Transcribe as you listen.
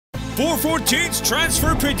414's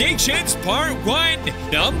Transfer Predictions Part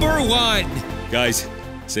 1, Number 1. Guys,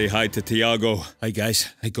 say hi to Thiago. Hi guys,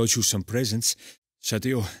 I got you some presents.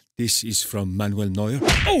 Sadio, this is from Manuel Neuer.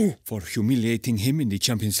 Oh! For humiliating him in the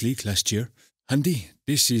Champions League last year. Andy,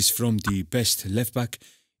 this is from the best left back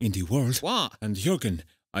in the world. What? And Jürgen,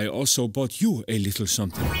 I also bought you a little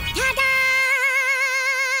something.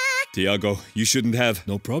 Thiago, you shouldn't have.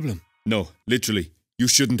 No problem. No, literally, you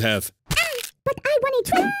shouldn't have. But I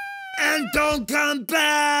wanted to. And don't come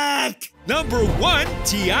back! Number 1,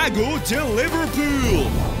 Thiago to Liverpool.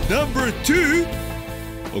 Number 2...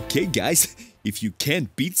 Okay, guys, if you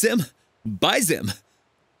can't beat them, buy them.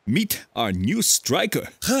 Meet our new striker.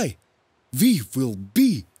 Hi, we will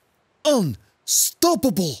be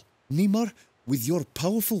unstoppable. Neymar, with your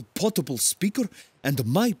powerful portable speaker and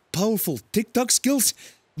my powerful TikTok skills,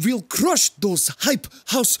 we'll crush those hype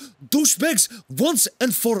house douchebags once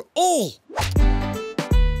and for all.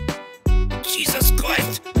 Jesus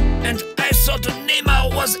Christ! And I thought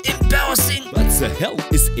Neymar was embarrassing. What the hell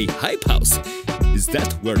is a hype house? Is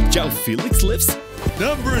that where João Felix lives?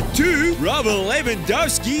 Number 2, Robert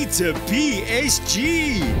Lewandowski to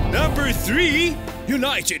PSG. Number 3,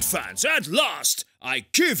 United fans, at last, I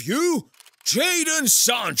give you Jadon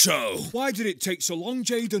Sancho. Why did it take so long,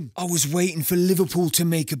 Jadon? I was waiting for Liverpool to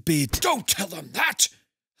make a bid. Don't tell them that!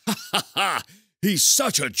 Ha ha ha! He's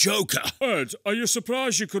such a joker. Ed, are you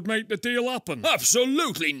surprised you could make the deal happen?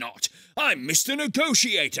 Absolutely not. I'm Mr.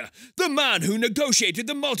 Negotiator, the man who negotiated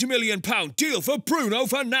the multi-million-pound deal for Bruno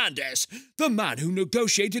Fernandes, the man who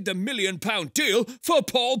negotiated the million-pound deal for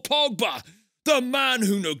Paul Pogba, the man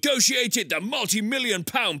who negotiated the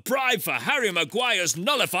multi-million-pound bribe for Harry Maguire's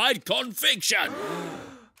nullified conviction.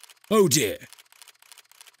 Oh dear.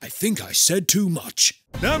 I think I said too much.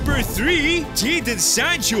 Number 3, Jadon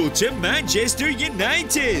Sancho to Manchester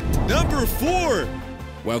United. Number 4.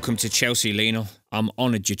 Welcome to Chelsea, Lionel. I'm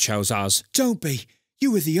honoured you chose us. Don't be.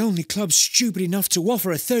 You were the only club stupid enough to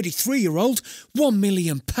offer a 33-year-old £1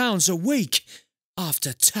 million a week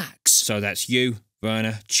after tax. So that's you,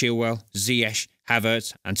 Werner, Chilwell, Ziyech,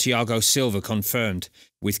 Havertz and Thiago Silva confirmed,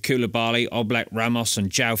 with Koulibaly, Oblak, Ramos and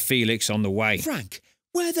João Felix on the way. Frank,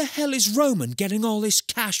 where the hell is Roman getting all this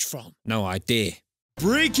cash from? No idea.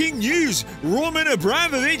 Breaking news! Roman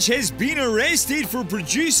Abramovich has been arrested for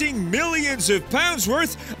producing millions of pounds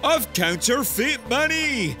worth of counterfeit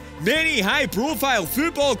money. Many high-profile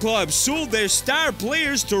football clubs sold their star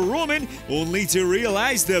players to Roman only to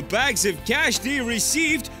realise the bags of cash they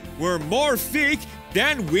received were more fake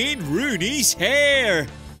than Wayne Rooney's hair.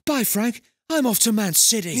 Bye, Frank. I'm off to Man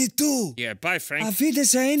City. Me too. Yeah, bye, Frank. Auf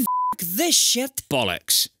Wiedersehen. F*** this shit.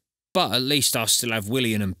 Bollocks. But at least I'll still have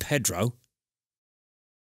Willian and Pedro.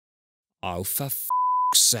 Oh, for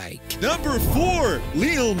f***'s sake. Number 4,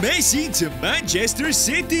 Lionel Messi to Manchester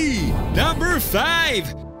City. Number 5.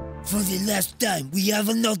 For the last time, we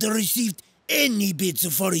have not received any bids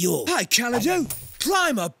for you. Hi, Calado.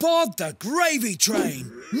 Climb aboard the gravy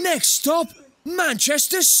train. Next stop,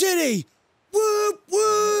 Manchester City. Whoop,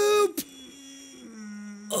 whoop.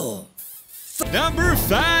 Oh. Number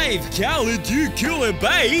 5, Kalidou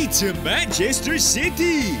Koulibaly to Manchester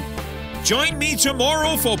City. Join me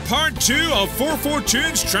tomorrow for part 2 of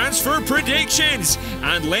 442's Transfer Predictions.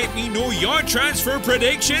 And let me know your transfer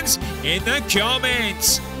predictions in the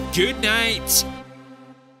comments. Good night.